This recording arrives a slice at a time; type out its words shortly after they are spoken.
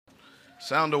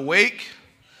Sound awake?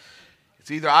 It's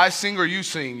either I sing or you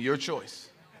sing, your choice.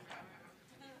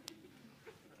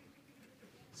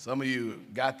 Some of you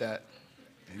got that,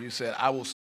 and you said, I will.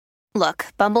 Look,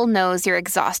 Bumble knows you're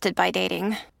exhausted by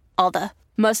dating. All the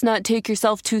must not take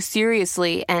yourself too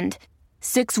seriously and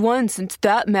 6'1" since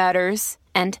that matters.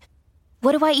 And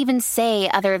what do I even say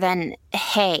other than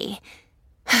hey?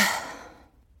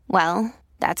 Well,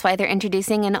 that's why they're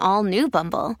introducing an all-new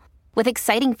Bumble with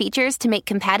exciting features to make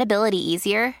compatibility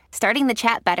easier, starting the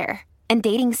chat better, and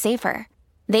dating safer.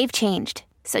 They've changed,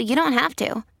 so you don't have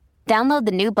to. Download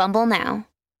the new Bumble now.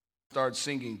 Start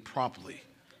singing promptly.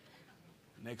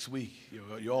 Next week,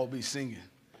 you'll all be singing.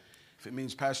 If it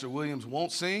means Pastor Williams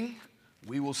won't sing,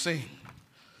 we will sing.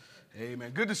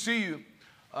 Amen. Good to see you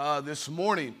this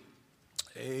morning.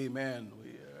 Amen.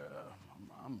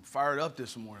 I'm fired up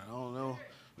this morning. I don't know.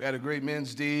 We had a great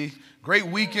Men's D. Great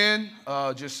weekend.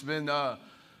 Just been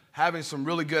having some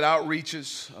really good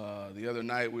outreaches. The other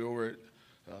night we were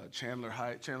at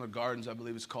Chandler Gardens, I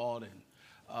believe it's called,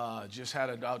 and just had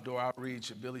an outdoor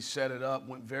outreach. Billy set it up,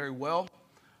 went very well.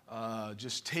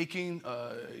 Just taking,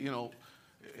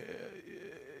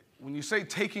 when you say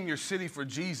taking your city for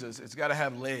Jesus, it's got to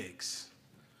have legs.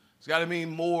 It's got to mean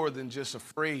more than just a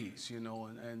phrase,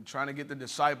 and trying to get the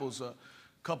disciples a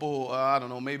couple,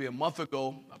 maybe a month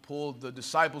ago, I pulled the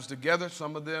disciples together,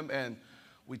 some of them, and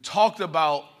we talked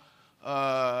about,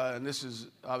 and this is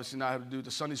obviously not having to do with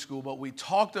the Sunday school, but we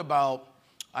talked about,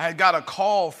 I had got a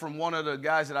call from one of the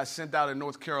guys that I sent out in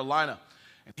North Carolina.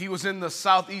 And he was in the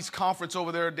Southeast Conference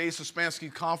over there, Dave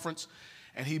Suspansky Conference,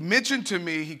 and he mentioned to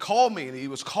me, he called me, and he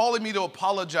was calling me to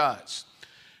apologize.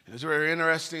 It was very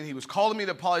interesting. He was calling me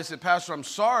to apologize. He said, Pastor, I'm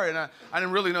sorry, and I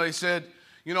didn't really know. He said,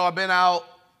 I've been out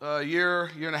a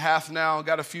year and a half now,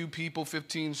 got a few people,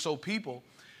 15 so people.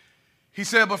 He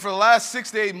said, but for the last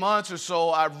 6 to 8 months or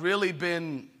so, I've really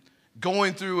been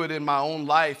going through it in my own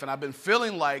life, and I've been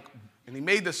feeling like, and he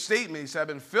made the statement, he said, I've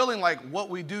been feeling like what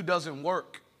we do doesn't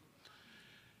work.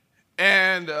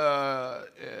 And a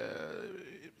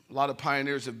lot of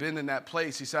pioneers have been in that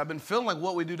place. He said, I've been feeling like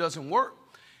what we do doesn't work.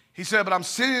 He said, but I'm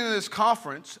sitting in this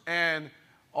conference, and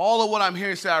all of what I'm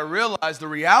hearing, he said, I realize the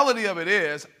reality of it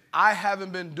is I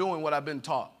haven't been doing what I've been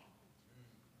taught.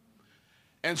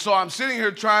 And so I'm sitting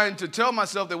here trying to tell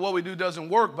myself that what we do doesn't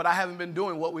work, but I haven't been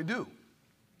doing what we do.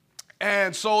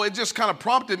 And so it just kind of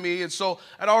prompted me. And so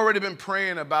I'd already been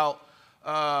praying about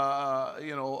our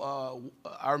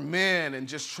men and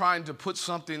just trying to put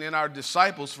something in our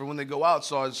disciples for when they go out.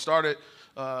 So I started,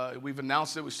 we've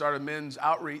announced it, we started men's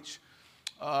outreach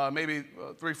maybe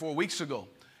 3-4 weeks ago.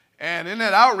 And in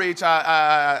that outreach,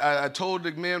 I told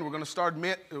the men, we're going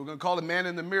to call it Man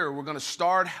in the Mirror. We're going to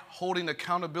start holding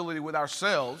accountability with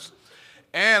ourselves.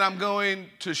 And I'm going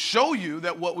to show you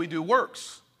that what we do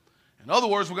works. In other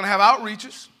words, we're going to have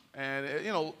outreaches. And,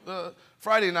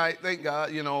 Friday night, thank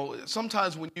God,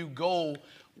 sometimes when you go,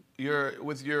 you're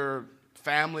with your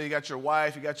family, you got your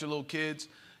wife, you got your little kids,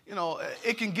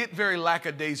 it can get very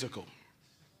lackadaisical.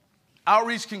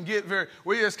 Outreach can get where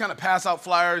you just kind of pass out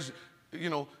flyers,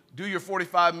 do your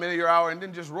 45-minute, your hour, and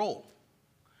then just roll.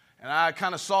 And I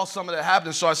kind of saw some of that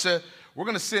happen, so I said, we're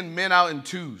going to send men out in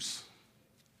twos.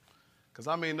 Because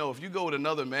if you go with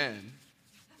another man,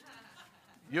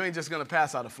 you ain't just going to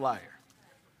pass out a flyer.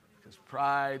 Because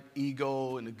pride,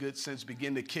 ego, and the good sense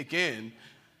begin to kick in.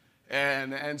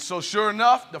 And so sure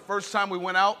enough, the first time we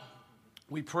went out,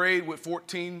 we prayed with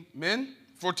 14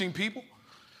 people.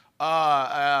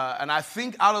 And I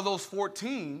think out of those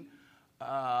 14,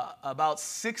 about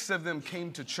 6 of them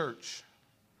came to church.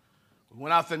 We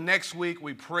went out the next week,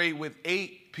 we prayed with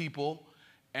 8 people,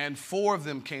 and 4 of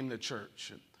them came to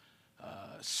church.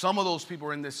 Some of those people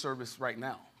are in this service right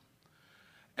now.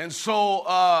 And so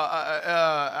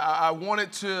I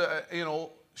wanted to,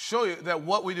 show you that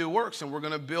what we do works, and we're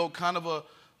going to build kind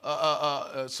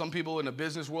of some people in the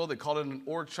business world, they call it an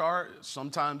org chart.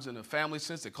 Sometimes in a family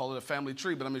sense, they call it a family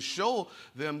tree. But I'm going to show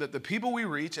them that the people we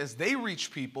reach, as they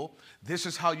reach people, this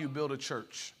is how you build a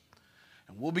church.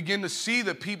 And we'll begin to see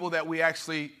the people that we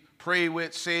actually pray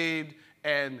with, saved,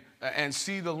 and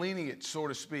see the lineage, so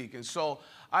to speak. And so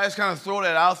I just kind of throw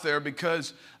that out there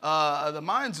because the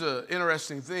mind's an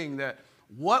interesting thing that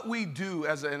what we do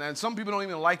and some people don't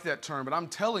even like that term, but I'm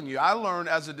telling you, I learned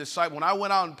as a disciple. When I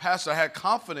went out and pastored, I had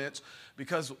confidence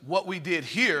because what we did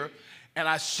here, and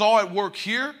I saw it work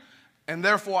here, and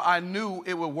therefore I knew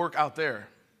it would work out there,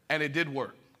 and it did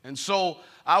work. And so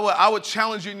I would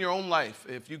challenge you in your own life.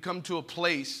 If you come to a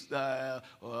place,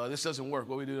 this doesn't work,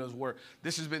 what we do doesn't work.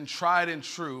 This has been tried and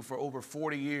true for over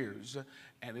 40 years,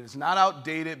 and it is not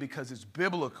outdated because it's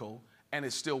biblical, and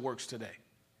it still works today.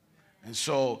 And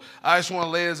so I just want to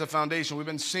lay as a foundation. We've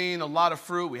been seeing a lot of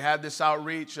fruit. We had this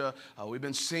outreach. We've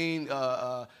been seeing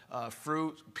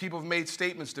fruit. People have made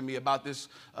statements to me about this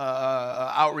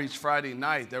outreach Friday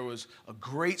night. There was a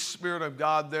great Spirit of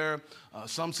God there.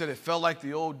 Some said it felt like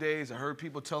the old days. I heard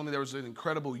people telling me there was an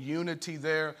incredible unity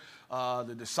there.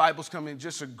 The disciples coming,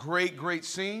 just a great, great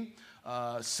scene.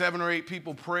 7 or 8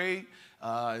 people prayed.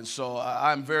 And so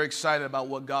I'm very excited about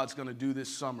what God's going to do this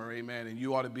summer, amen, and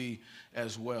you ought to be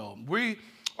as well. We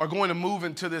are going to move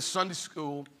into this Sunday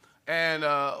school, and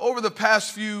over the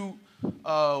past few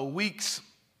weeks,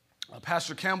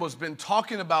 Pastor Campbell has been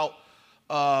talking about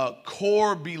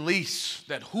core beliefs,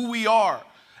 that who we are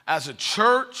as a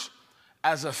church,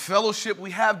 as a fellowship,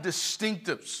 we have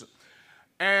distinctives.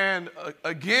 And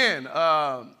again,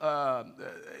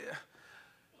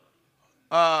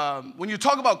 when you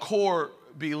talk about core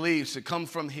beliefs, it comes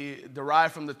from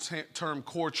derived from the term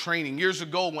core training. Years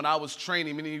ago, when I was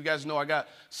training, many of you guys know I got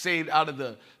saved out of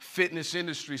the fitness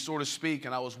industry, so to speak,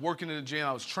 and I was working in the gym,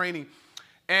 I was training,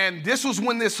 and this was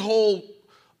when this whole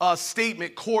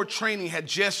statement, core training, had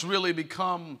just really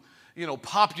become,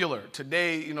 popular.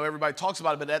 Today, everybody talks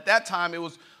about it, but at that time, it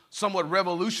was somewhat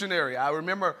revolutionary. I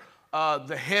remember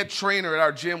the head trainer at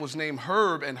our gym was named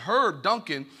Herb, and Herb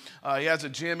Duncan, he has a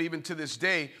gym even to this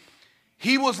day.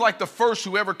 He was like the first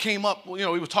who ever came up, he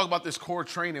was talking about this core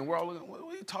training. We're all looking, what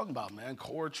are you talking about, man?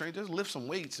 Core training, just lift some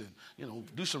weights and,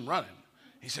 do some running.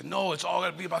 He said, no, it's all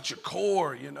got to be about your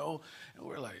core, And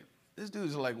we're like, this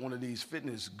dude's like one of these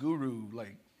fitness guru,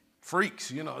 like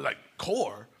freaks, like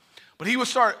core. But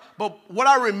but what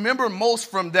I remember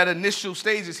most from that initial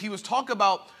stage is he was talking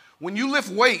about when you lift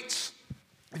weights,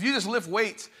 if you just lift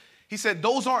weights, he said,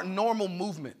 those aren't normal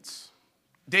movements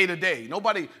day to day.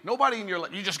 Nobody in your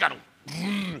life, you just got to,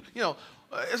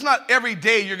 it's not every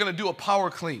day you're going to do a power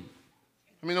clean.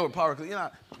 I mean, no, a power clean,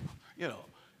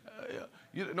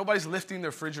 nobody's lifting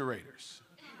their refrigerators.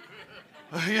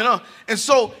 And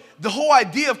so the whole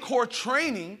idea of core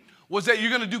training was that you're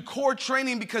going to do core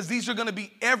training because these are going to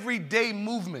be everyday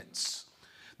movements.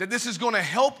 That this is going to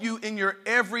help you in your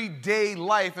everyday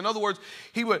life. In other words,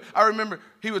 I remember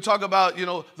he would talk about,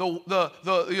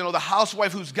 the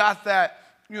housewife who's got that,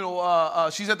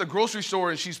 she's at the grocery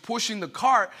store and she's pushing the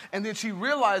cart, and then she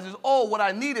realizes, oh, what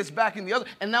I need is back in the other,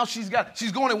 and now she's got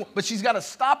to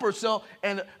stop herself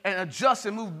and adjust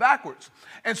and move backwards.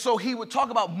 And so he would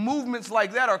talk about movements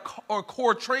like that or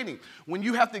core training. When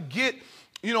you have to get,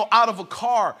 out of a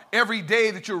car every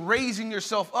day, that you're raising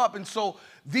yourself up. And so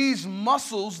these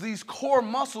muscles, these core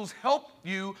muscles, help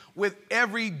you with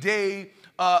everyday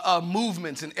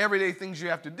movements and everyday things you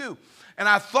have to do. And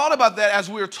I thought about that as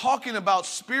we were talking about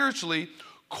spiritually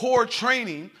core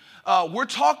training. We're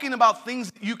talking about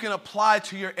things that you can apply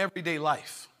to your everyday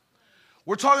life.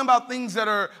 We're talking about things that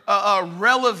are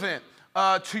relevant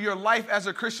to your life as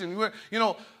a Christian.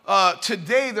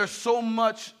 Today there's so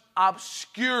much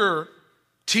obscure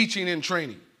teaching and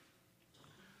training.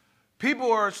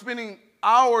 People are spending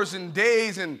hours and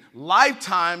days and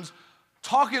lifetimes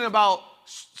talking about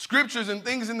scriptures and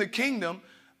things in the kingdom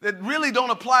that really don't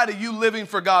apply to you living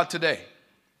for God today.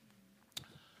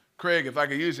 Craig, if I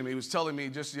could use him, he was telling me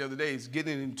just the other day, he's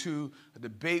getting into a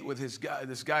debate with this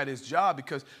guy at his job,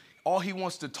 because all he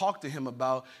wants to talk to him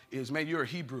about is, man, you're a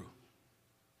Hebrew.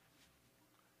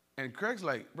 And Craig's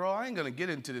like, bro, I ain't going to get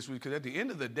into this because at the end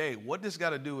of the day, what this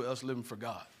got to do with us living for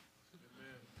God?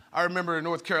 Amen. I remember in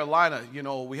North Carolina,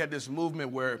 we had this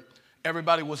movement where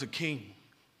everybody was a king.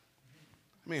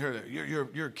 I mean,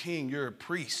 you're a king, you're a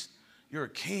priest. You're a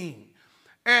king.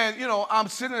 And, I'm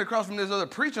sitting across from this other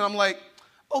preacher, and I'm like,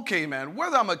 okay, man,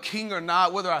 whether I'm a king or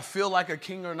not, whether I feel like a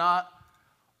king or not,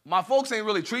 my folks ain't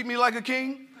really treat me like a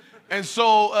king. And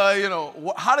so,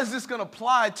 how does this going to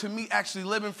apply to me actually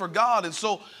living for God? And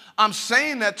so I'm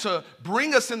saying that to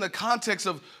bring us in the context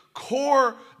of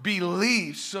core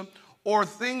beliefs or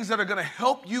things that are going to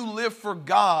help you live for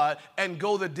God and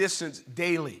go the distance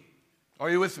daily. Are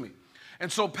you with me?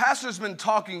 And so Pastor's been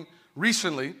talking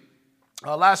recently,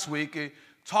 last week, he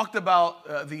talked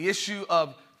about the issue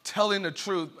of telling the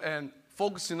truth and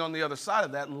focusing on the other side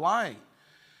of that, lying.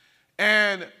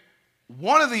 And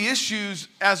one of the issues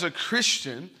as a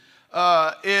Christian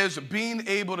is being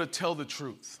able to tell the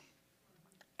truth.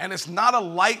 And it's not a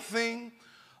light thing.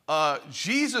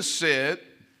 Jesus said,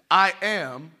 I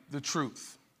am the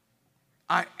truth.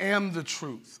 I am the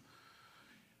truth.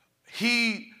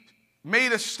 He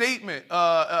made a statement,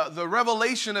 the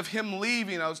revelation of him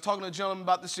leaving. I was talking to a gentleman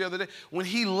about this the other day. When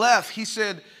he left, he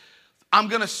said, I'm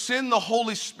going to send the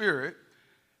Holy Spirit,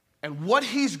 and what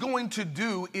he's going to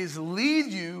do is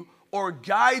lead you or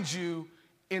guide you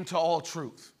into all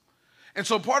truth. And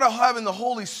so part of having the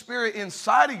Holy Spirit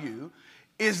inside of you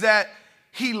is that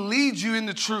he leads you in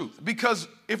the truth. Because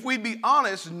if we be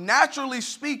honest, naturally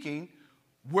speaking,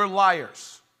 we're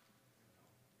liars.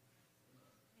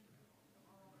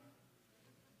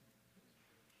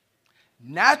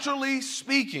 Naturally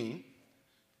speaking,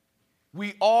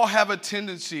 we all have a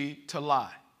tendency to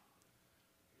lie.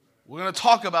 We're going to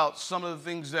talk about some of the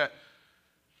things that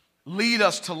lead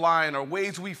us to lying or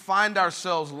ways we find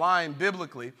ourselves lying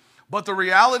biblically. But the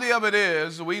reality of it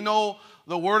is, we know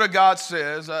the Word of God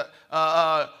says,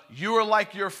 you are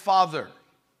like your father.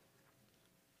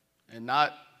 And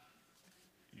not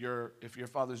if your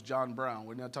father's John Brown.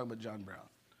 We're not talking about John Brown.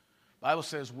 The Bible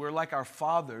says we're like our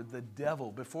father, the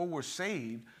devil, before we're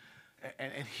saved.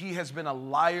 And he has been a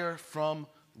liar from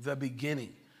the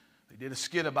beginning. They did a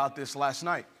skit about this last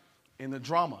night in the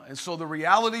drama. And so the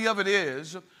reality of it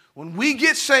is, when we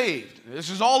get saved, this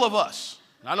is all of us.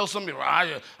 I know some people,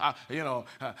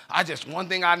 one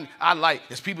thing I like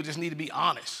is people just need to be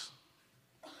honest.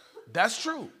 That's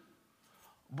true.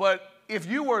 But if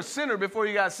you were a sinner before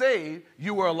you got saved,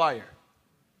 you were a liar.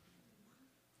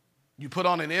 You put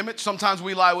on an image. Sometimes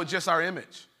we lie with just our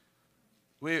image.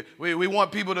 We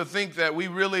want people to think that we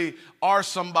really are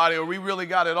somebody or we really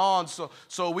got it on.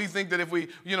 So we think that if we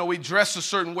dress a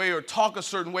certain way or talk a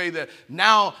certain way that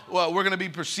now we're going to be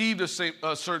perceived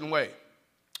a certain way.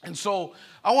 And so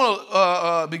I want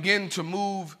to begin to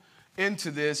move into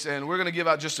this, and we're going to give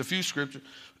out just a few scriptures.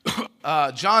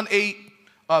 John 8,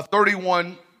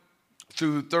 31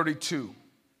 through 32.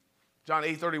 John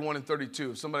 8, 31 and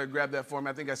 32. If somebody grab that for me.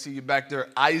 I think I see you back there,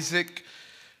 Isaac.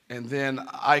 And then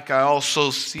Ike, I also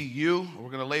see you. We're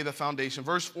going to lay the foundation.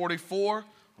 Verse 44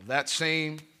 of that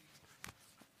same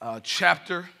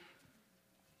chapter.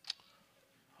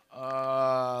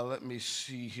 Let me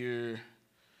see here.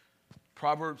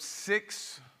 Proverbs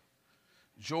 6.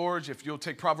 George, if you'll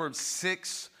take Proverbs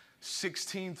 6,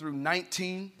 16 through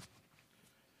 19.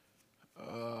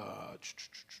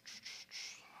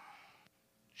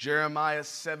 Jeremiah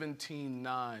 17,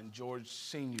 9. George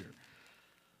Sr.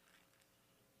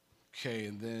 Okay,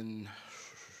 and then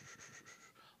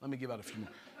let me give out a few more.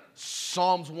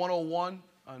 Psalms 101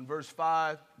 on verse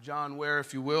 5. John Ware,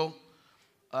 if you will.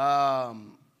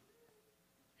 1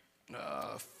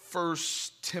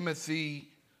 Timothy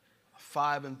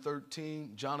 5 and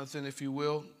 13. Jonathan, if you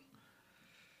will.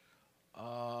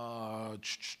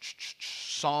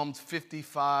 Psalms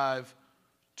 55,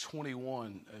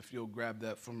 21. If you'll grab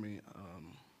that for me,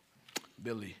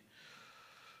 Billy.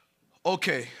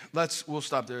 Okay, we'll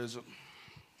stop there.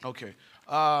 Okay.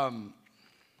 John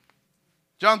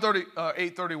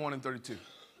 8, 31 and 32.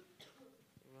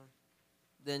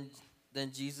 Then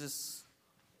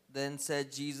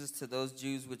said Jesus to those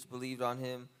Jews which believed on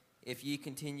him, if ye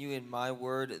continue in my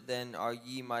word, then are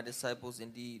ye my disciples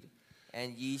indeed,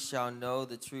 and ye shall know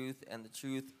the truth, and the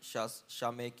truth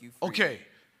shall make you free. Okay.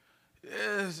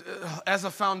 As a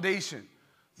foundation,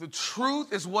 the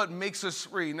truth is what makes us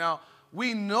free. Now,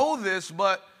 we know this,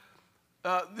 but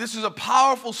this is a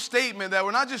powerful statement that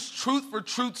we're not just truth for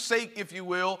truth's sake, if you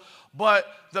will, but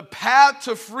the path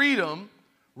to freedom,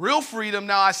 real freedom.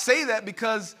 Now, I say that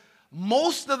because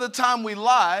most of the time we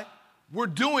lie, we're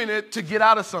doing it to get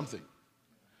out of something.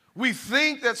 We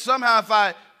think that somehow if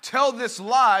I tell this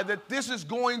lie, that this is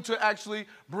going to actually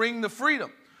bring the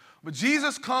freedom. But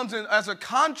Jesus comes in as a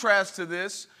contrast to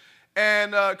this.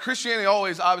 And Christianity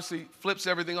always obviously flips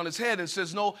everything on its head and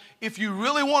says, no, if you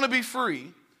really want to be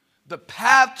free, the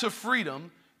path to freedom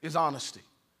is honesty.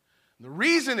 And the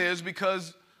reason is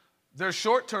because there's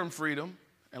short-term freedom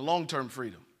and long-term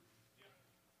freedom.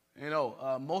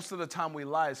 Most of the time we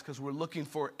lie is because we're looking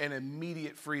for an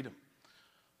immediate freedom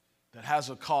that has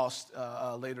a cost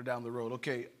later down the road.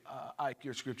 Okay, Ike,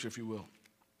 your scripture, if you will.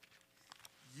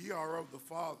 Ye are of the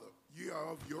Father, ye are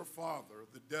of your father,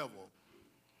 the devil,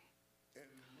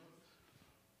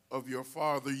 of your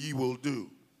father ye will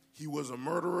do. He was a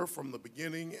murderer from the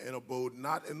beginning and abode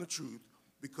not in the truth,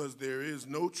 because there is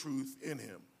no truth in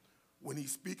him. When he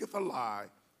speaketh a lie,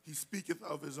 he speaketh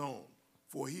of his own,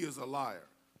 for he is a liar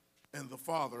and the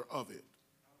father of it.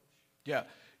 Yeah,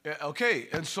 okay,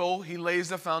 and so he lays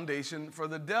the foundation for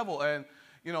the devil. And,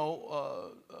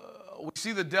 we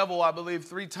see the devil, I believe,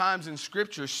 3 times in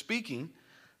Scripture speaking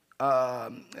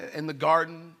in the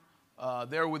garden,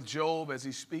 there with Job as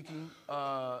he's speaking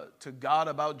to God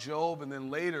about Job, and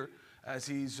then later as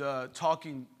he's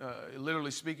literally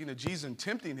speaking to Jesus and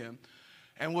tempting him.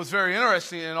 And what's very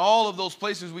interesting, in all of those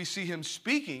places we see him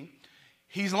speaking,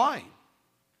 he's lying.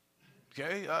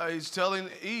 Okay, he's telling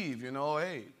Eve,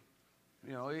 hey,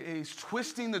 You know, he's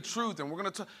twisting the truth, and we're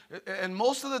going to. And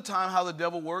most of the time, how the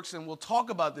devil works, and we'll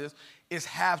talk about this, is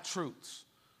half truths.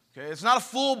 Okay, it's not a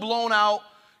full blown out,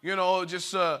 you know,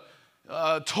 just a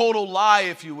total lie,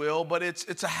 if you will, but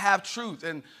it's a half truth.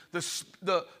 And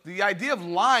the idea of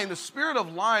lying, the spirit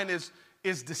of lying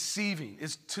is deceiving.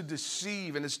 It's to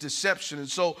deceive, and it's deception. And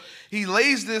so he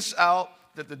lays this out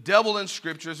that the devil in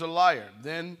Scripture is a liar.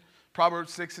 Then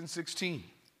Proverbs 6:16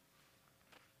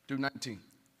 through 19.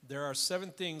 There are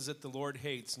 7 things that the Lord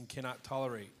hates and cannot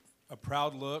tolerate: a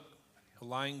proud look, a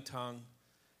lying tongue,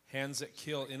 hands that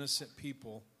kill innocent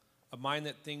people, a mind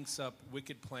that thinks up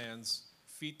wicked plans,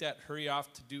 feet that hurry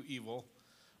off to do evil,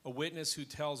 a witness who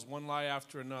tells one lie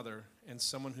after another, and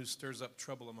someone who stirs up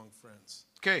trouble among friends.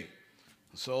 Okay,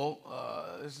 so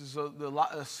this is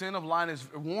the sin of lying is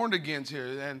warned against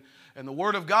here, and the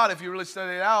Word of God, if you really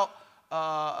study it out,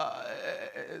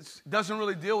 it doesn't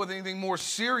really deal with anything more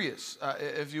serious,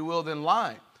 if you will, than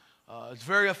lying. It's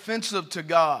very offensive to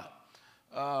God.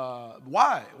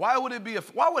 Why? Why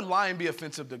would lying be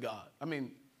offensive to God? I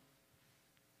mean,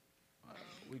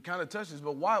 we kind of touched this,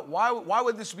 but why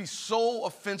would this be so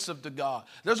offensive to God?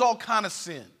 There's all kind of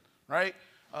sin, right?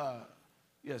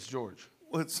 Yes, George.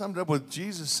 Well, it's summed up with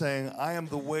Jesus saying, I am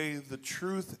the way, the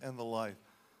truth, and the life.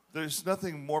 There's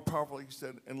nothing more powerful, like you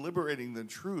said, and liberating than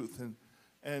truth.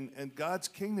 And God's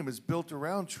kingdom is built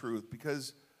around truth,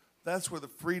 because that's where the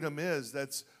freedom is.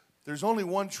 There's only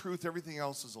one truth. Everything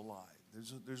else is a lie.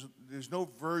 There's no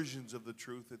versions of the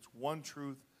truth. It's one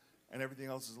truth, and everything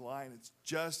else is a lie. And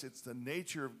it's the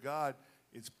nature of God.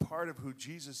 It's part of who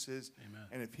Jesus is. Amen.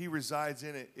 And if he resides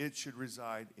in it, it should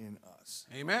reside in us.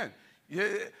 Amen. Yeah,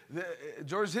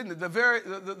 George hitting it.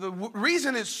 The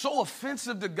reason it's so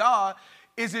offensive to God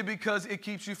is it because it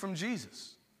keeps you from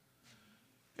Jesus.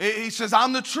 He says,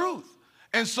 I'm the truth.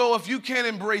 And so if you can't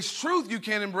embrace truth, you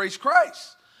can't embrace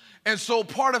Christ. And so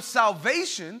part of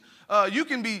salvation, you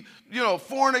can be,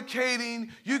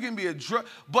 fornicating, you can be a drug,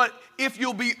 but if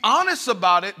you'll be honest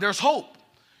about it, there's hope.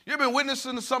 You've been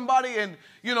witnessing to somebody and,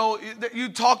 you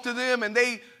talk to them and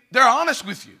they're honest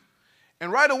with you.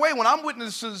 And right away, when I'm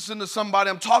witnessing to somebody,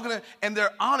 I'm talking to them, and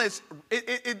they're honest,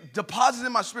 it deposits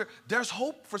in my spirit, there's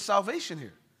hope for salvation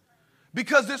here.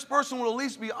 Because this person will at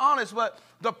least be honest, but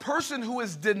the person who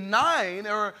is denying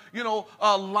or,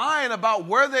 lying about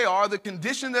where they are, the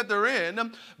condition that they're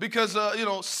in, because,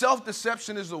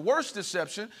 self-deception is the worst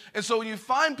deception. And so when you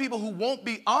find people who won't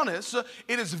be honest,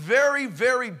 it is very,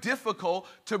 very difficult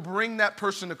to bring that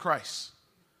person to Christ.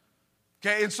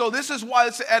 Okay, and so this is why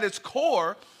it's at its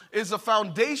core is a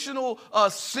foundational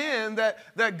sin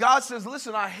that God says,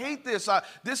 listen, I hate this.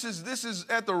 This is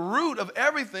at the root of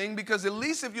everything, because at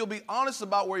least if you'll be honest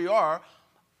about where you are,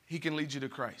 he can lead you to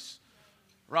Christ.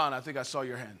 Ron, I think I saw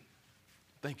your hand.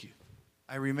 Thank you.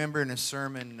 I remember in a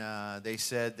sermon they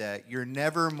said that you're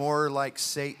never more like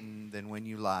Satan than when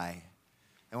you lie.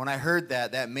 And when I heard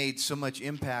that, that made so much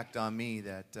impact on me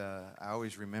that I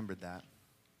always remembered that.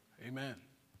 Amen.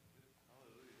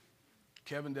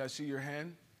 Kevin, did I see your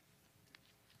hand?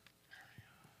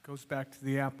 Goes back to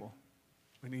the apple.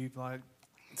 When Eve lied,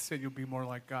 said you'll be more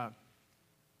like God.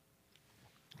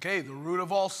 Okay, the root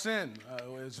of all sin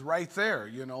is right there.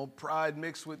 Pride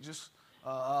mixed with just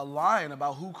lying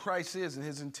about who Christ is and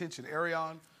his intention.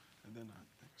 Arion, and then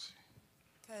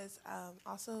because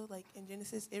also, like in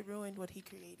Genesis, it ruined what he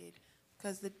created.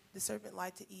 Because the serpent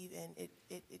lied to Eve, and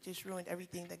it just ruined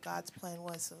everything that God's plan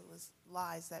was. So it was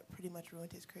lies that pretty much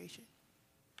ruined his creation.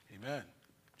 Amen.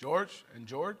 George and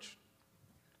George?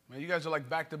 Man, you guys are like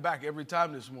back-to-back every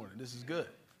time this morning. This is good.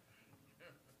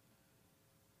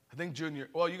 I think Junior,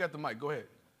 well, you got the mic. Go ahead.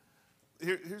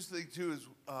 Here's the thing, too, is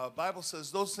Bible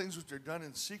says those things which are done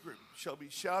in secret shall be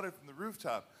shouted from the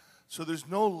rooftop. So there's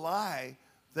no lie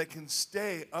that can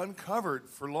stay uncovered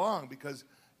for long, because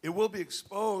it will be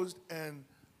exposed, and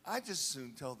I just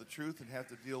soon tell the truth and have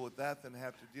to deal with that than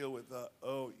have to deal with,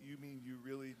 oh, you mean you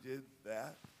really did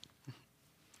that?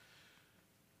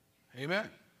 Amen.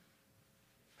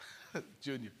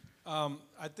 Junior.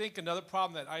 I think another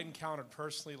problem that I encountered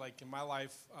personally, like in my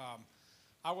life,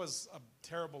 I was a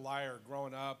terrible liar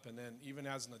growing up, and then even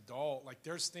as an adult. Like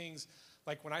there's things,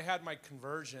 like when I had my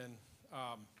conversion,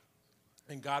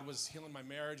 and God was healing my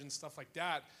marriage and stuff like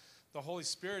that, the Holy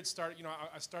Spirit started,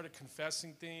 I started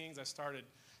confessing things. I started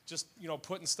just,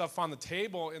 putting stuff on the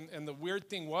table. And the weird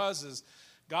thing is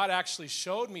God actually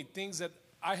showed me things that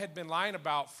I had been lying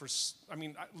about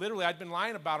literally I'd been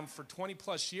lying about them for 20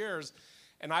 plus years,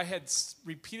 and I had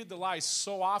repeated the lie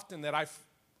so often that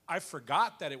I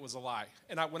forgot that it was a lie.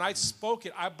 And when I spoke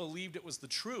it, I believed it was the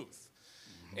truth.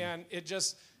 Mm-hmm. And it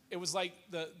just, it was like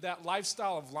that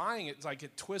lifestyle of lying. It's like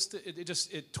it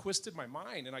twisted my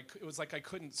mind, and it was like I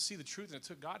couldn't see the truth, and it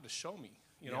took God to show me.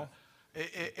 You know,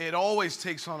 it always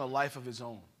takes on a life of its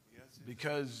own,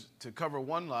 because to cover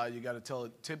one lie, you got to tell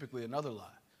it typically another lie.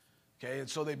 Okay, and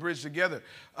so they bridge together.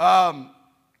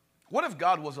 What if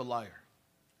God was a liar?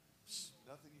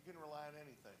 Nothing. You can rely on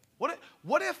anything.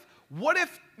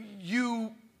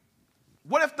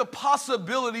 What if the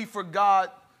possibility for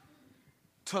God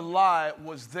to lie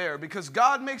was there? Because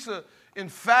God makes an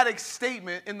emphatic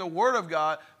statement in the Word of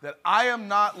God that I am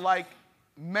not like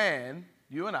man,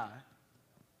 you and I,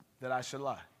 that I should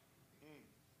lie.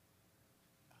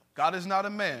 God is not a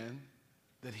man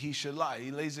that he should lie.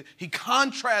 He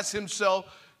contrasts himself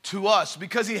to us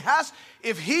because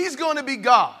if he's going to be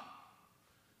God,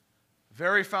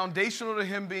 very foundational to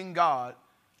him being God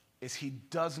is he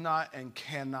does not and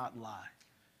cannot lie.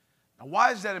 Now,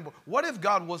 why is that important? What if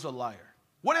God was a liar?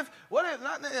 What if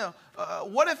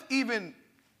even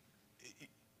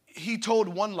he told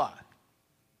one lie?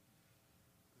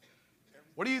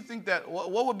 What do you think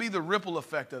what would be the ripple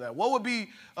effect of that? What would be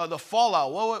the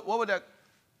fallout? What would that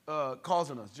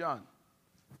cause in us? John?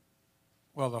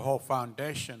 Well, the whole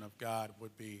foundation of God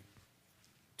would be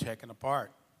taken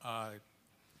apart.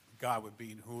 God would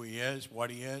be who he is, what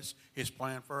he is, his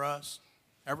plan for us.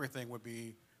 Everything would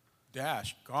be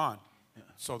dashed, gone. Yeah.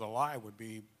 So the lie would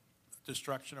be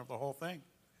destruction of the whole thing.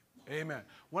 Amen.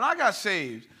 When I got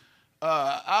saved,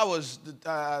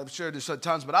 I've shared this at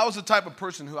times, but I was the type of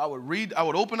person who I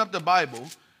would open up the Bible,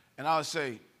 and I would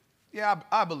say, yeah,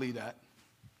 I believe that.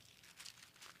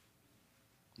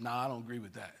 No, I don't agree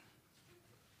with that.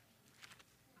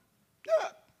 Yeah,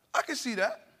 I can see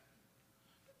that.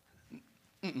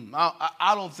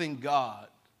 I don't think God.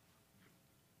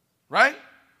 Right?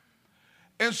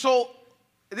 And so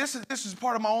this is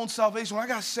part of my own salvation. When I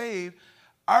got saved,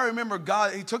 I remember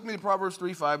God, he took me to Proverbs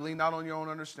 3:5, lean not on your own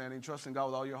understanding, trust in God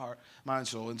with all your heart, mind,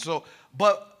 soul. And so,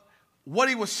 but what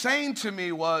he was saying to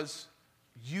me was,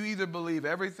 you either believe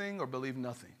everything or believe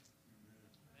nothing.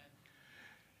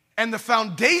 And the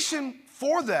foundation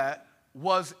for that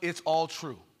was it's all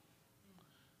true.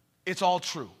 It's all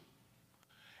true.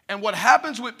 And what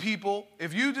happens with people,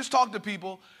 if you just talk to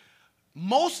people,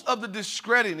 most of the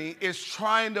discrediting is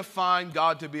trying to find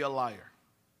God to be a liar.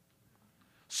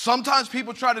 Sometimes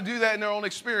people try to do that in their own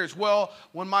experience. Well,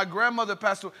 when my grandmother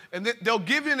passed away, and they'll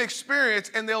give you an experience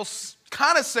and they'll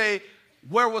kind of say,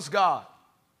 where was God?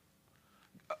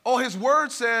 Oh, his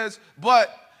word says,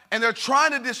 but, and they're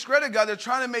trying to discredit God. They're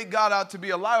trying to make God out to be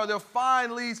a liar. They'll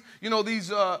find these,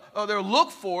 they'll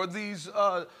look for these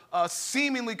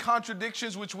seemingly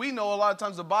contradictions, which we know a lot of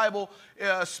times the Bible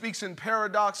speaks in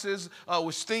paradoxes,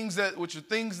 which are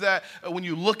things that when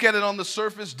you look at it on the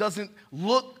surface doesn't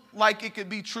look like it could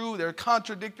be true. They're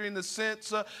contradictory in the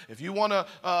sense. If you want to,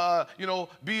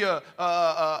 be a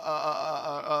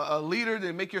leader,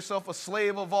 then make yourself a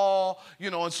slave of all.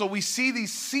 And so we see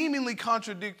these seemingly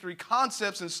contradictory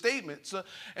concepts and statements.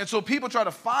 And so people try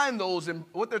to find those, and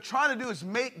what they're trying to do is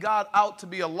make God out to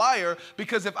be a liar,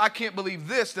 because if I can't believe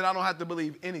this, then I don't have to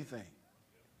believe anything.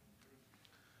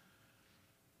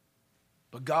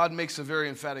 But God makes a very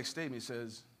emphatic statement. He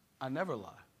says, I never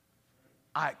lie.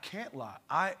 I can't lie.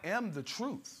 I am the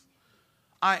truth.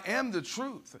 I am the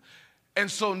truth. And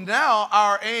so now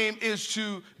our aim is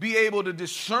to be able to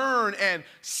discern and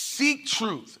seek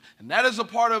truth. And that is a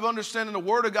part of understanding the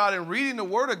Word of God and reading the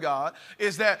Word of God,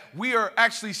 is that we are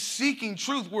actually seeking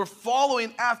truth. We're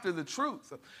following after the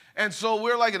truth. And so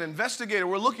we're like an investigator.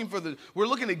 We're looking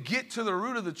to get to the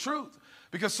root of the truth.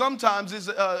 Because sometimes,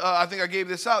 I think I gave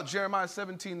this out, Jeremiah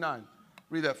 17:9.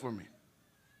 Read that for me.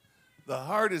 The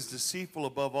heart is deceitful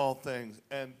above all things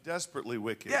and desperately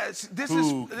wicked. Yes, this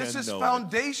is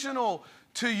foundational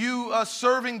to you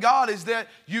serving God, is that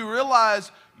you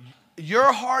realize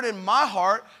your heart and my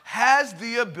heart has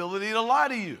the ability to lie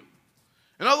to you.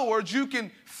 In other words, you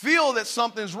can feel that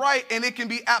something's right and it can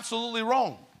be absolutely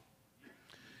wrong.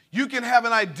 You can have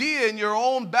an idea in your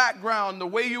own background, the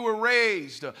way you were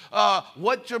raised,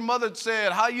 what your mother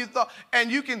said, how you thought, and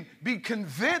you can be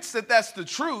convinced that that's the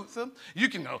truth. You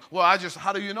can know, well,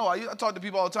 how do you know? I talk to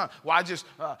people all the time. Well, I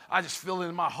just feel it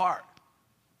in my heart.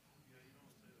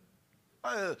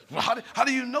 How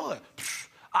do you know that?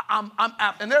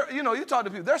 And you talk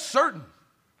to people, they're certain.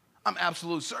 I'm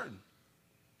absolute certain.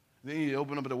 Then you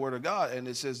open up the Word of God and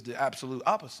it says the absolute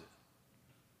opposite.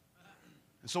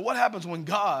 And so what happens when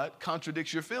God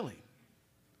contradicts your feeling?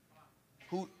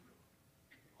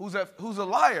 Who's a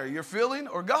liar, your feeling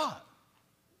or God?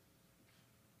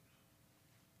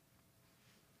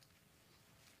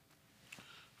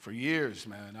 For years,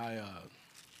 man, I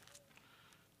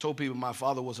told people my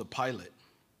father was a pilot.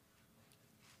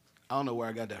 I don't know where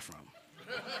I got that from.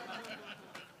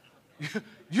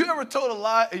 You ever told a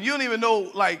lie and you don't even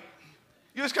know, like,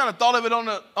 you just kind of thought of it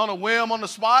on a whim, on the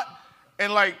spot,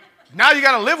 and like, now you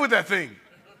got to live with that thing.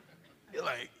 You're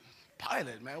like,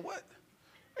 pilot, man, what?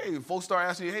 Hey, folks start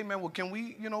asking you, hey, man, well, can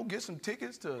we, get some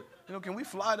tickets to, can we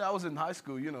fly? I was in high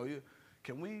school,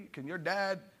 can your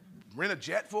dad rent a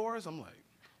jet for us? I'm like,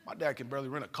 my dad can barely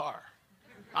rent a car.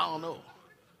 I don't know.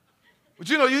 But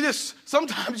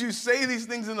sometimes you say these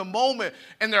things in the moment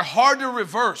and they're hard to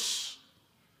reverse.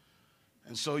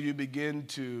 And so you begin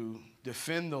to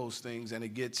defend those things and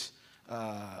it gets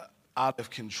out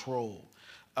of control.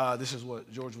 This is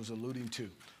what George was alluding to.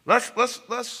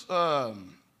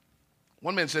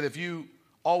 One man said, if you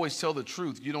always tell the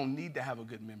truth, you don't need to have a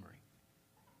good memory.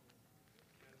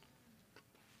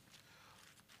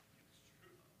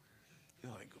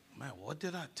 You're like, man, what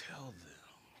did I tell them?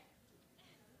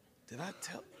 Did I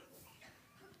tell?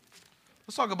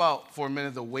 Let's talk about for a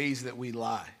minute the ways that we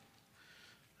lie.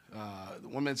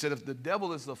 One man said, if the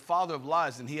devil is the father of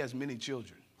lies, then he has many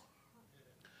children.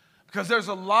 Because there's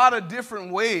a lot of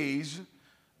different ways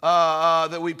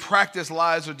that we practice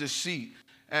lies or deceit.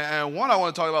 And one I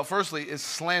want to talk about firstly is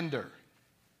slander.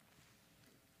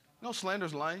 You know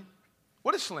slander's lying?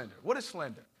 What is slander? What is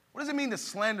slander? What does it mean to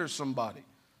slander somebody?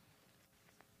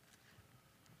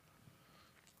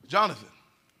 Jonathan.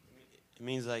 It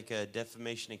means like a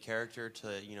defamation of character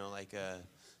to,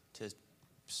 to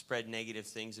spread negative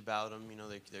things about them,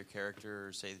 their character,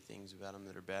 or say things about them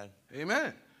that are bad.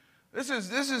 Amen. This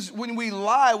is when we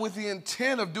lie with the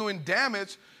intent of doing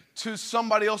damage to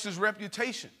somebody else's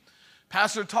reputation.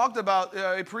 Pastor talked about,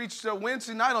 he preached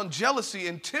Wednesday night on jealousy,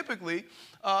 and typically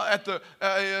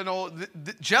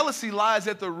jealousy lies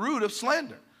at the root of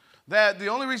slander. That the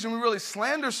only reason we really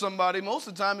slander somebody most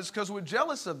of the time is because we're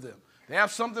jealous of them. They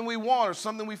have something we want or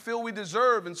something we feel we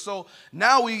deserve. And so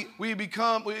now we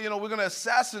become, we're going to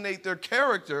assassinate their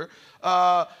character.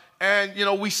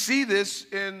 And we see this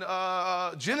in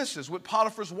Genesis with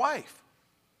Potiphar's wife,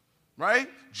 right?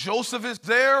 Joseph is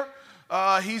there.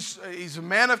 He's a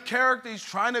man of character. He's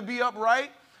trying to be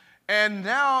upright. And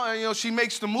now, she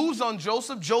makes the moves on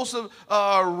Joseph. Joseph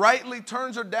rightly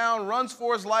turns her down, runs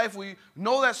for his life. We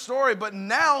know that story. But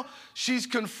now she's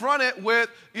confronted with,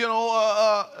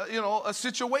 a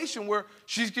situation where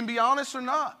she can be honest or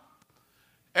not.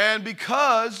 And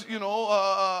because,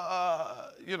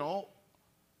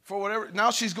 for whatever,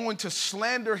 now she's going to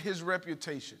slander his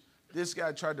reputation. This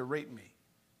guy tried to rape me.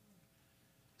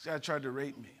 This guy tried to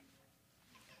rape me.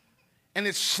 And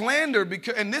it's slander,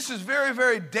 and this is very,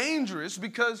 very dangerous,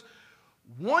 because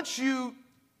once you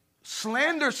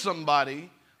slander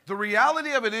somebody, the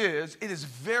reality of it is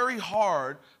very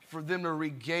hard for them to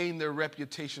regain their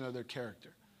reputation or their character.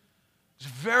 It's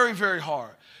very, very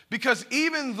hard. Because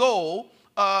even though,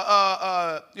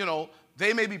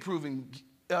 they may be proven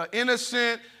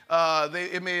innocent,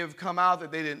 it may have come out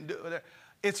that they didn't do it,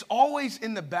 it's always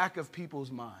in the back of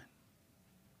people's mind.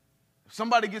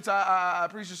 Somebody gets, I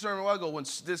preached a sermon a while ago when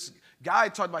this guy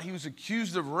talked about he was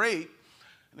accused of rape,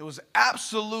 and it was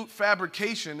absolute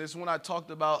fabrication. This is when I talked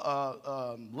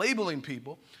about labeling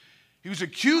people. He was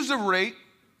accused of rape,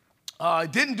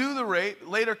 didn't do the rape,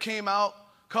 later came out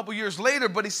a couple years later,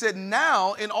 but he said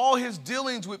now in all his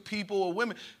dealings with people or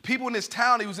women, people in his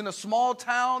town, he was in a small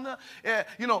town,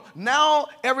 now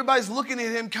everybody's looking at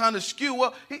him kind of skew.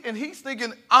 Well, and he's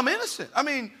thinking, I'm innocent. I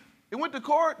mean, it went to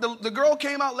court. The girl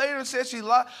came out later and said she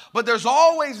lied. But there's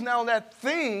always now that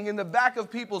thing in the back of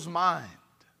people's mind.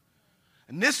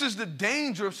 And this is the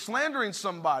danger of slandering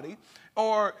somebody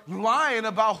or lying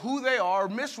about who they are,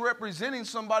 misrepresenting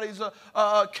somebody's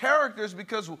characters,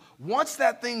 because once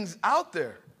that thing's out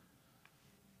there,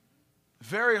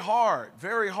 very hard,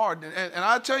 very hard. And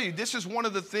I tell you, this is one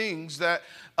of the things that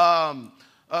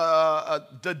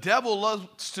the devil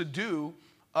loves to do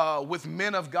with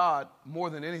men of God more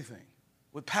than anything,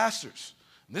 with pastors.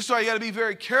 And this is why you got to be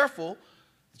very careful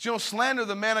that you don't slander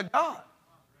the man of God.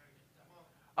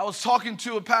 I was talking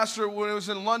to a pastor when I was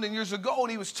in London years ago, and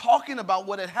he was talking about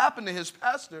what had happened to his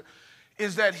pastor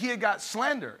is that he had got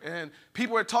slander, and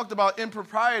people had talked about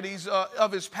improprieties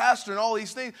of his pastor and all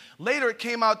these things. Later it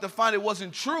came out to find it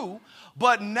wasn't true,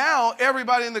 but now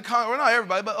everybody in the well, not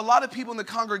everybody, but a lot of people in the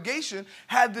congregation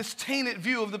had this tainted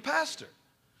view of the pastor.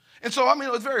 And so,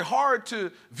 it was very hard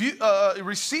to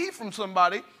receive from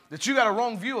somebody that you got a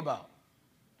wrong view about.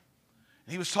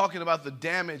 And he was talking about the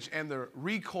damage and the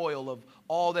recoil of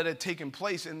all that had taken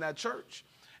place in that church.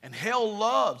 And hell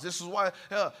loves, this is why,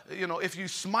 if you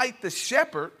smite the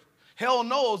shepherd, hell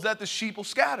knows that the sheep will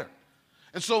scatter.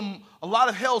 And so a lot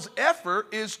of hell's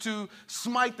effort is to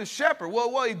smite the shepherd.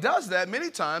 Well, he does that many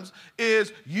times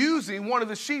is using one of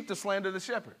the sheep to slander the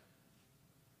shepherd.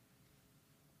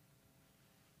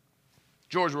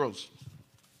 George Rose.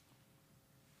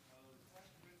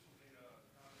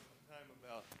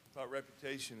 About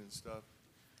reputation and stuff.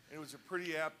 And it was a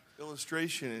pretty apt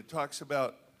illustration. It talks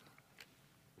about,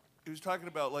 he was talking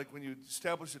about like when you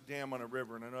establish a dam on a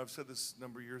river, and I know I've said this a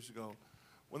number of years ago.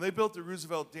 When they built the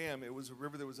Roosevelt Dam, it was a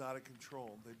river that was out of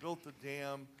control. They built the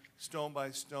dam stone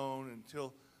by stone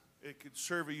until it could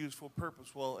serve a useful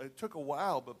purpose. Well, it took a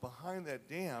while, but behind that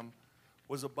dam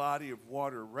was a body of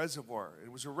water, a reservoir.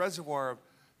 It was a reservoir of,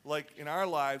 like in our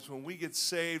lives, when we get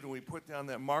saved and we put down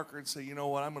that marker and say, you know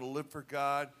what, I'm going to live for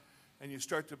God, and you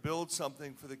start to build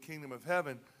something for the kingdom of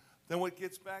heaven, then what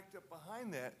gets backed up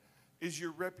behind that is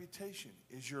your reputation,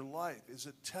 is your life, is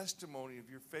a testimony of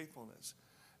your faithfulness.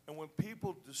 And when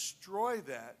people destroy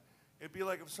that, it'd be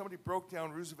like if somebody broke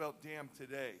down Roosevelt Dam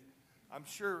today. I'm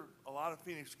sure a lot of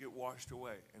Phoenix get washed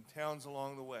away and towns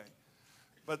along the way.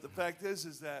 But the fact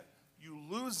is that you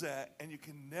lose that and you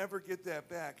can never get that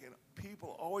back. And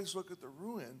people always look at the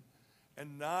ruin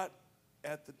and not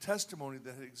at the testimony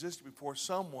that had existed before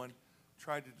someone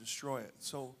tried to destroy it.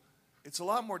 So it's a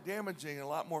lot more damaging and a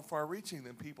lot more far-reaching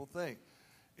than people think.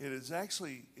 It is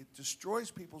actually, it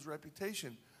destroys people's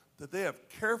reputation that they have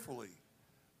carefully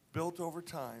built over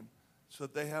time so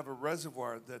that they have a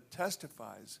reservoir that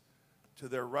testifies to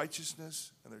their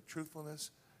righteousness and their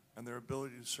truthfulness and their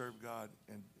ability to serve God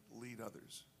and lead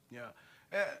others. Yeah.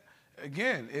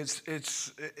 Again, it's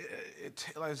as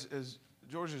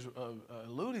George is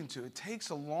alluding to, it takes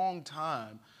a long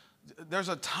time. There's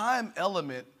a time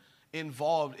element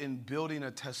involved in building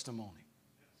a testimony.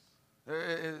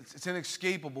 It's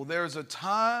inescapable. There's a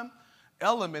time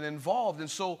element involved. And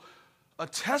so a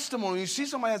testimony, you see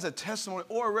somebody has a testimony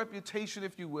or a reputation,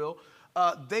 if you will,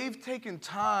 they've taken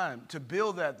time to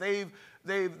build that.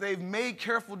 They've made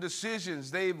careful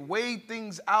decisions. They've weighed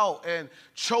things out and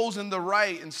chosen the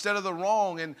right instead of the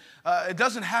wrong. And it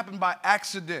doesn't happen by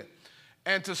accident.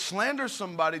 And to slander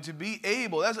somebody, to be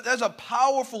able, that's a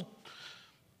powerful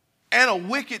and a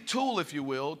wicked tool, if you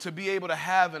will, to be able to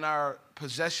have in our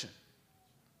possession.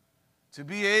 To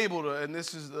be able to, and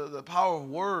this is the power of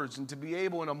words, and to be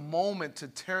able in a moment to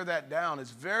tear that down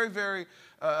is very, very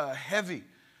heavy.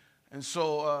 And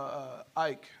so,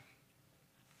 Ike.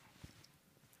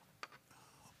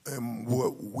 And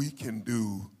what we can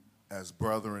do as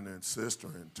brethren and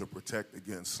sistren to protect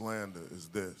against slander is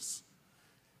this.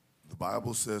 The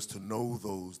Bible says to know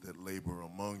those that labor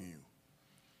among you.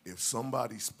 If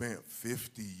somebody spent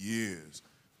 50 years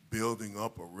building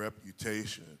up a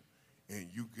reputation and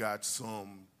you got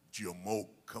some jamoke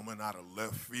coming out of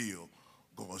left field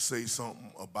going to say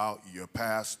something about your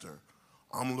pastor,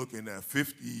 I'm looking at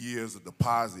 50 years of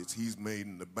deposits he's made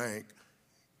in the bank.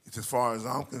 It's, as far as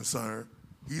I'm concerned,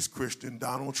 he's Christian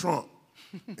Donald Trump.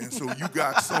 And so you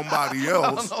got somebody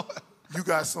else. You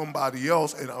got somebody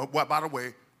else. And by the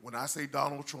way, when I say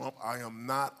Donald Trump, I am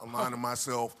not aligning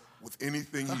myself with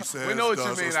anything he says. We know what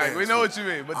you mean, Ike. We know what you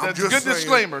mean. But that's a good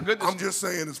disclaimer. I'm just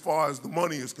saying as far as the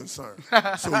money is concerned.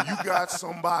 So you got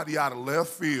somebody out of left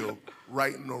field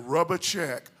writing a rubber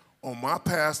check on my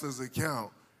pastor's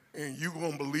account, and you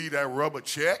going to believe that rubber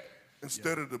check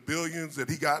instead of the billions that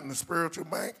he got in the spiritual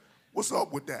bank? What's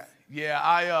up with that? Yeah,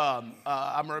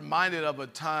 I'm reminded of a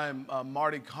time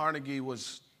Marty Carnegie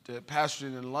was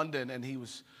pastoring in London, and he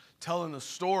was telling a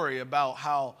story about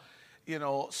how,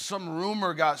 some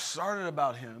rumor got started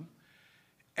about him,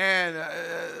 and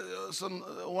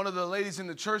one of the ladies in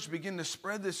the church began to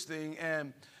spread this thing,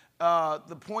 and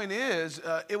the point is,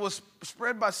 it was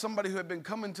spread by somebody who had been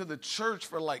coming to the church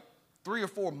for like 3 or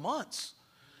 4 months.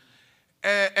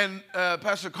 And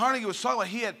Pastor Carnegie was talking about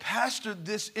he had pastored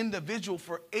this individual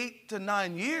for 8 to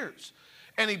 9 years.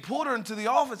 And he pulled her into the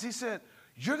office. He said,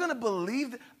 you're going to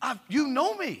believe that? You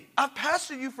know me. I've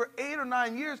pastored you for 8 or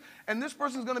 9 years, and this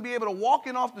person's going to be able to walk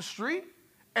in off the street,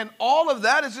 and all of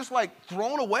that is just like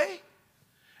thrown away?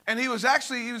 And he was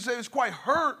quite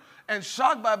hurt and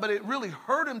shocked by it, but it really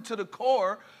hurt him to the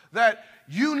core that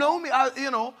you know me,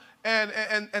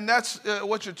 and that's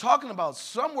what you're talking about.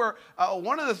 Somewhere,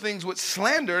 one of the things with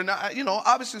slander, and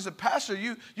obviously as a pastor,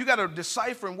 you got to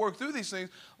decipher and work through these things.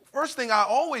 First thing I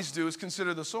always do is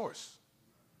consider the source.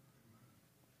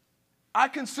 I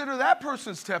consider that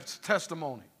person's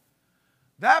testimony,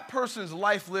 that person's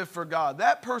life lived for God,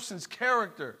 that person's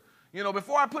character.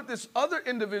 Before I put this other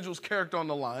individual's character on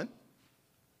the line.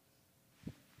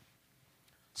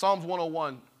 Psalms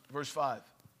 101, verse 5.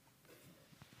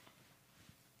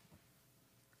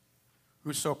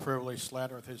 Whoso privily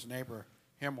slandereth his neighbor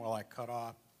him will I cut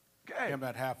off. Okay. Him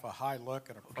that hath a high look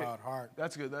and a proud heart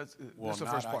That's good. That's will the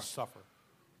not first I part. suffer.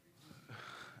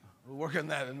 We'll work on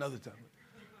that another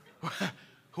time.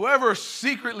 Whoever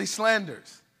secretly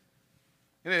slanders.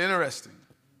 Isn't it interesting?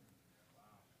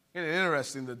 Isn't it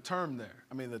interesting, the term there?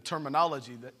 I mean, the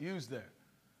terminology that used there.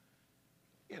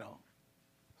 You know,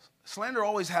 slander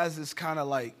always has this kind of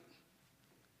like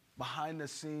behind the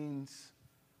scenes,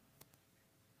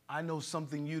 I know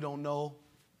something you don't know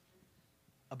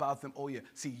about them. Oh, yeah.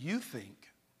 See, you think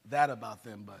that about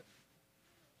them, but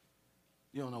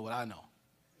you don't know what I know.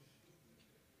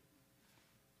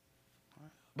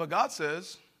 But God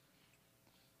says,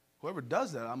 whoever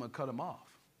does that, I'm going to cut him off.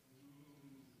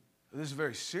 This is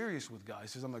very serious with God. He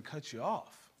says, I'm going to cut you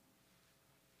off.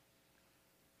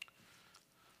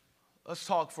 Let's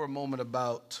talk for a moment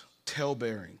about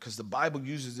tale-bearing, because the Bible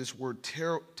uses this word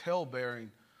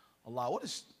tale-bearing a lot. What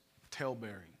is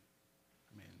tale-bearing?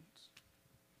 I mean,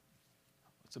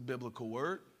 it's a biblical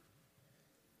word.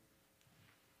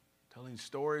 Telling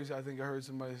stories, I think I heard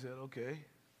somebody say, okay.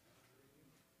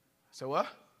 So what?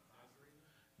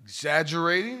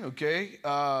 Exaggerating, okay.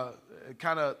 It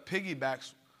kind of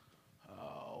piggybacks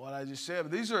what I just said.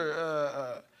 But these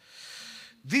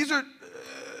are,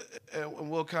 and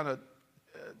we'll kind of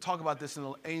talk about this in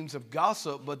the aims of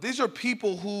gossip, but these are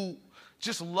people who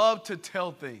just love to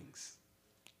tell things.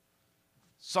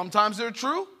 Sometimes they're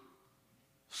true,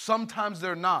 sometimes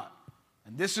they're not.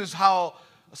 And this is how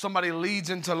somebody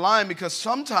leads into lying, because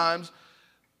sometimes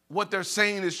what they're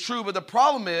saying is true, but the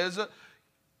problem is,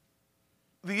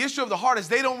 the issue of the heart is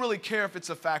they don't really care if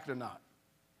it's a fact or not.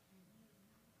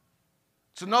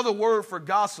 It's another word for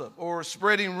gossip or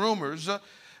spreading rumors.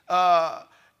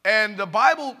 And the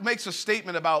Bible makes a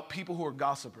statement about people who are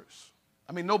gossipers.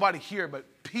 I mean, nobody here, but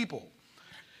people.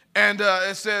 And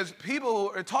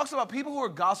it talks about people who are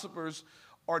gossipers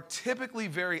are typically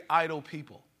very idle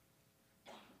people.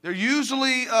 They're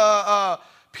usually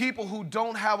people who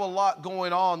don't have a lot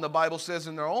going on, the Bible says,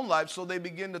 in their own life, so they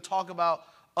begin to talk about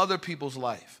other people's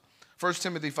life. 1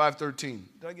 Timothy 5:13.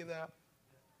 Did I get that?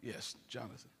 Yes,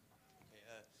 Jonathan.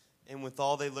 And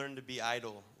withal they learn to be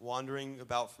idle, wandering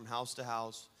about from house to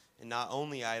house, and not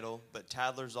only idle, but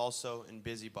tattlers also and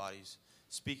busybodies,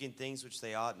 speaking things which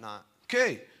they ought not.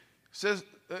 Okay, it says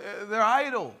they're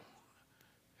idle.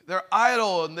 They're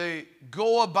idle, and they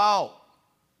go about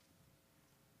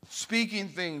speaking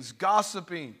things,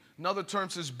 gossiping. Another term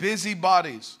says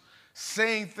busybodies,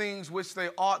 saying things which they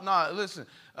ought not. Listen,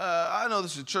 I know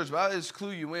this is a church, but I'll just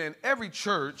clue you in. Every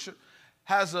church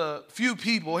has a few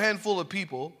people, a handful of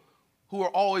people, who are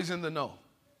always in the know.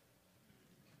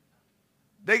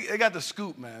 They got the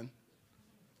scoop, man.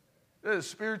 They're a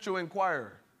spiritual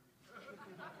inquirer.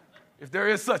 If there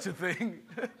is such a thing.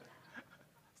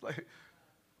 It's like,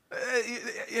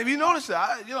 have you noticed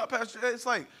that? Pastor, it's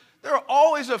like there are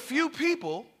always a few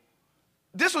people.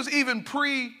 This was even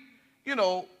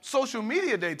social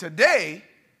media day today.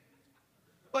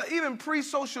 But even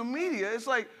pre-social media, it's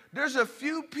like there's a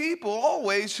few people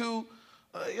always who,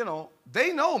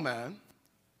 they know, man.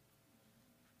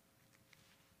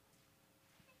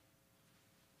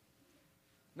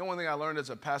 The one thing I learned as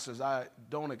a pastor is I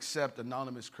don't accept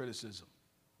anonymous criticism.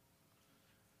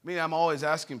 Meaning I'm always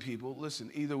asking people,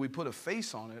 listen, either we put a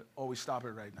face on it or we stop it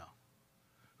right now.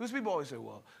 Because people always say,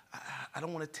 well, I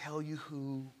don't want to tell you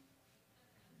who.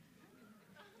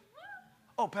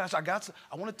 Oh, Pastor,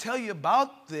 I want to tell you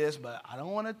about this, but I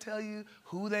don't want to tell you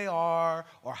who they are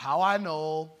or how I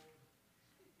know.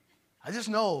 I just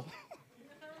know.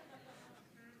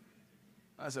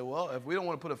 I said, well, if we don't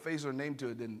want to put a face or a name to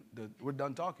it, then we're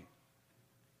done talking.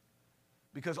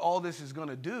 Because all this is going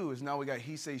to do is now we got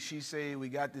he say, she say, we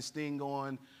got this thing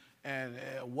going, and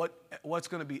what's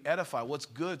going to be edified, what's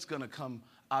good's going to come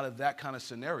out of that kind of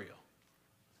scenario.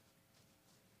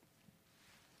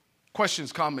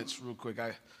 Questions, comments, real quick.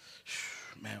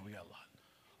 Man, we got a lot.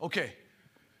 Okay.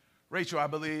 Rachel, I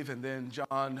believe, and then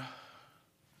John.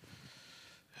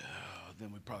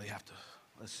 Then we probably have to,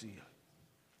 let's see.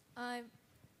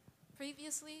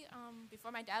 Previously,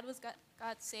 before my dad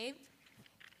got saved,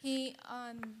 he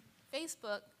on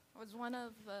Facebook was one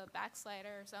of a backslider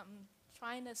or something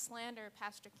trying to slander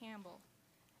Pastor Campbell.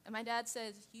 And my dad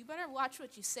says, you better watch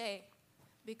what you say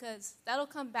because that'll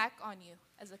come back on you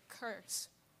as a curse.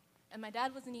 And my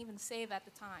dad wasn't even saved at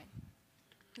the time.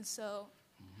 And so,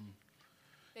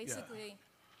 basically,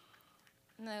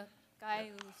 the guy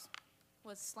who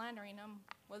was slandering him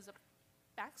was a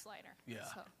backslider. Yeah.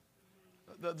 So.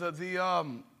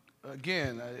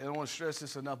 Again, I don't want to stress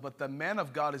this enough, but the man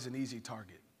of God is an easy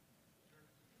target.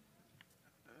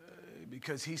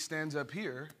 Because he stands up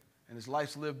here, and his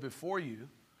life's lived before you,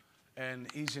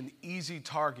 and he's an easy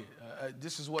target.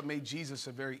 This is what made Jesus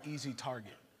a very easy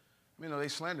target. You know, they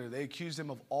slandered. They accused him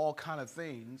of all kind of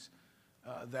things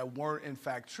that weren't in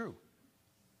fact true.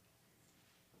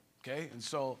 Okay, and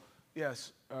so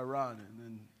yes, Ron and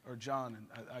then or John,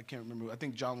 and I can't remember. I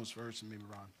think John was first, and maybe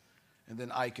Ron, and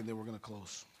then Ike, and then we're going to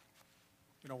close.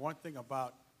 You know, one thing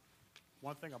about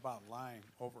lying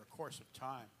over a course of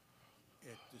time,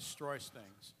 it destroys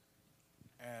things.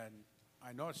 And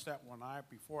I noticed that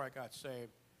before I got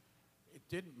saved, it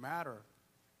didn't matter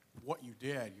what you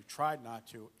did. You tried not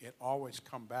to. It always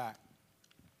come back.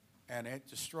 And it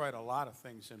destroyed a lot of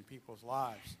things in people's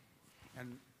lives.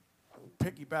 And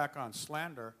piggyback on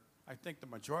slander, I think the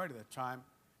majority of the time,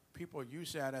 people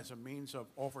use that as a means of,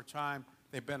 over time,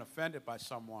 they've been offended by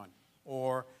someone,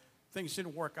 or things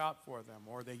didn't work out for them,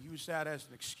 or they use that as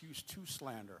an excuse to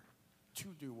slander, to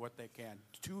do what they can,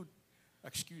 to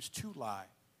excuse to lie,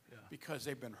 because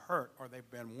they've been hurt, or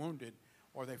they've been wounded,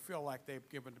 or they feel like they've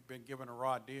been given a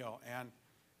raw deal. And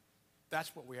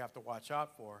that's what we have to watch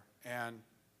out for. And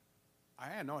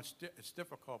I know it's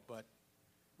difficult, but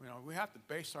you know, we have to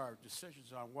base our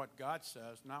decisions on what God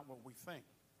says, not what we think.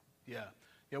 Yeah,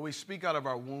 we speak out of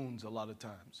our wounds a lot of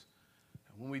times.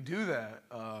 And when we do that,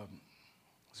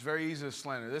 it's very easy to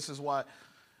slander. This is why,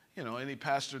 you know, any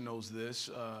pastor knows this,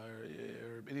 or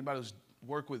anybody who's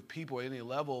worked with people at any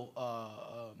level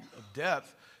of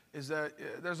depth, is that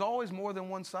there's always more than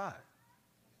one side.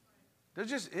 There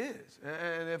just is.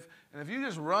 And if you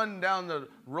just run down the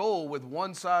road with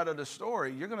one side of the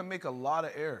story, you're going to make a lot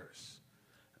of errors.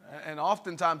 And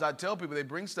oftentimes I tell people, they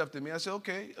bring stuff to me, I say,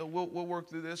 okay, we'll work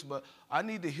through this, but I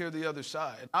need to hear the other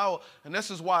side. And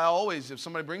this is why I always, if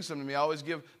somebody brings something to me,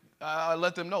 I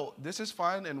let them know, this is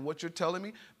fine, and what you're telling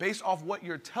me, based off what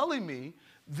you're telling me,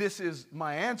 this is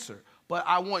my answer. But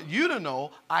I want you to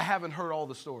know I haven't heard all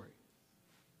the story.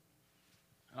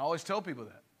 And I always tell people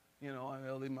that. You know,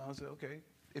 I'll say, okay,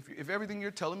 if everything you're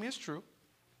telling me is true,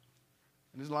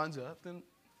 and this lines up, then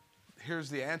here's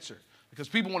the answer. Because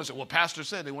people want to say, well, Pastor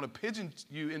said, they want to pigeon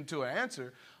you into an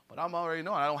answer, but I'm already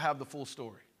knowing I don't have the full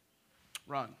story.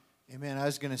 Ron. Amen. I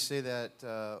was going to say that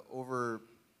over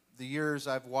the years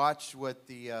I've watched what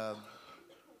the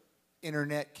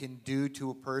internet can do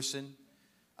to a person.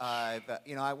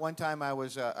 One time I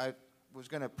was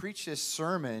going to preach this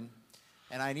sermon,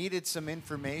 and I needed some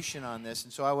information on this,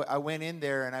 and so I went in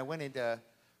there, and I went into,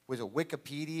 was it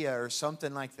Wikipedia or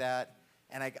something like that,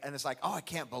 and it's like, oh, I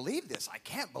can't believe this. I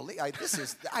can't believe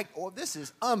this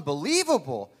is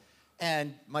unbelievable.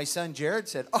 And my son Jared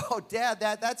said, oh, Dad,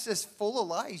 that's just full of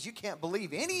lies. You can't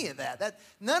believe any of that.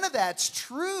 None of that's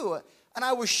true. And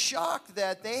I was shocked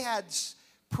that they had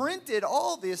printed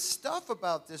all this stuff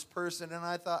about this person, and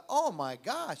I thought, oh my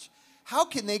gosh, how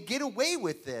can they get away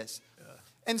with this? Yeah.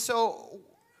 And so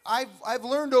I've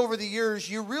learned over the years,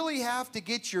 you really have to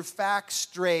get your facts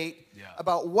straight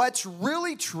about what's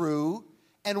really true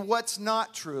and what's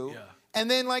not true. Yeah.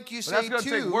 And then, like you say, that's going to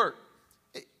take work.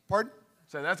 Pardon?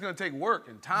 So that's going to take work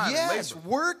and time. Yes, and labor.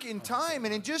 Work and time,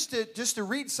 and just to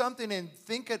read something and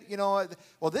think it,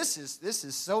 well, this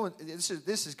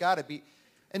has got to be,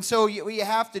 and so you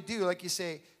have to do, like you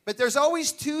say. But there's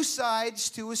always two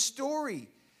sides to a story,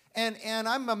 and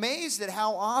I'm amazed at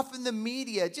how often the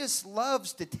media just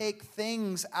loves to take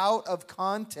things out of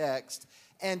context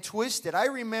and twist it. I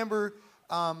remember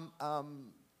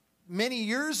many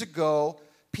years ago,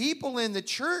 people in the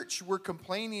church were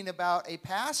complaining about a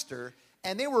pastor,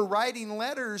 and they were writing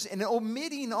letters and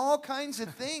omitting all kinds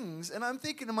of things. And I'm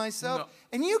thinking to myself,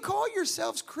 and you call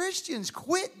yourselves Christians,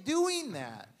 quit doing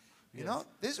that. You know,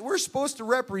 we're supposed to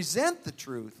represent the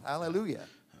truth. Hallelujah.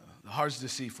 The heart's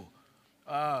deceitful.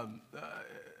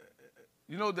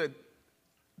 You know that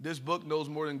this book knows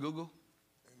more than Google?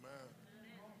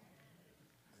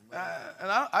 Amen. And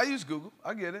I use Google.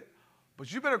 I get it.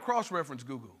 But you better cross-reference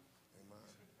Google. Amen.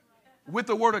 With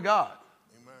the Word of God.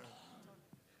 Amen.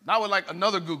 Not with like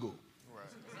another Google.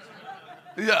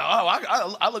 Right. Yeah,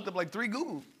 I looked up like 3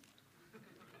 Googles.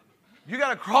 You got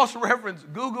to cross-reference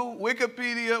Google,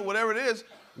 Wikipedia, whatever it is,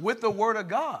 with the Word of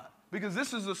God. Because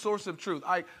this is the source of truth.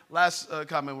 Last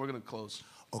comment, we're going to close.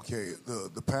 Okay,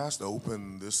 the pastor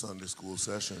opened this Sunday school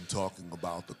session talking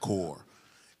about the core.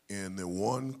 And the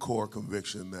one core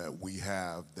conviction that we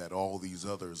have that all these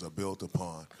others are built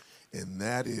upon, and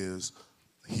that is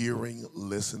hearing,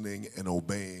 listening, and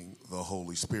obeying the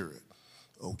Holy Spirit.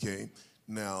 Okay?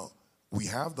 Now, we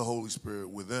have the Holy Spirit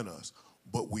within us,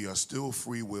 but we are still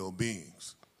free will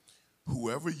beings.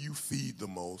 Whoever you feed the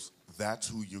most, that's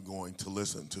who you're going to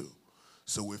listen to.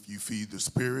 So if you feed the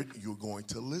Spirit, you're going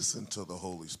to listen to the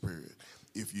Holy Spirit.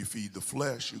 If you feed the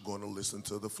flesh, you're going to listen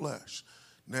to the flesh.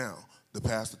 Now, the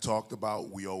pastor talked about,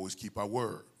 we always keep our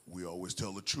word. We always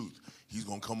tell the truth. He's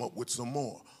going to come up with some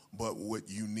more. But what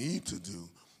you need to do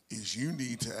is you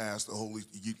need to ask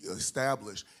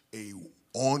establish a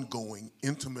ongoing,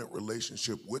 intimate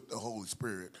relationship with the Holy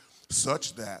Spirit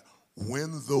such that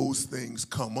when those things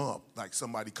come up, like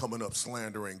somebody coming up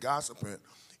slandering, gossiping,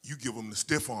 you give them the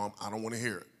stiff arm, I don't want to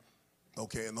hear it.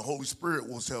 Okay, and the Holy Spirit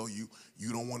will tell you,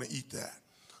 you don't want to eat that.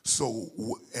 So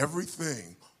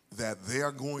everything that they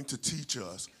are going to teach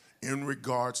us in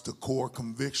regards to core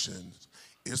convictions,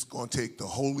 it's going to take the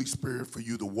Holy Spirit for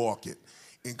you to walk it,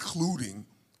 including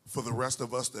for the rest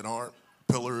of us that aren't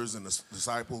pillars and the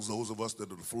disciples, those of us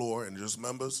that are the floor and just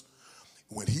members.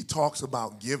 When he talks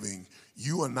about giving,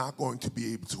 you are not going to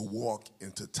be able to walk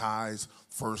into tithes,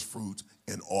 first fruits,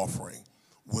 and offering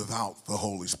without the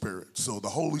Holy Spirit. So the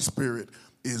Holy Spirit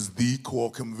is the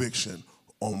core conviction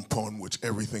upon which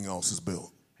everything else is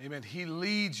built. Amen. He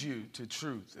leads you to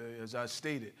truth, as I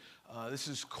stated. This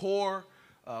is core.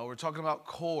 We're talking about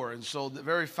core. And so the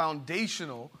very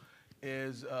foundational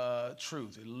is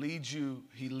truth. He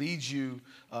leads you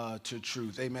to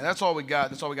truth. Amen. That's all we got.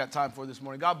 That's all we got time for this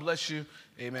morning. God bless you.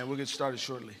 Amen. We'll get started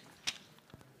shortly.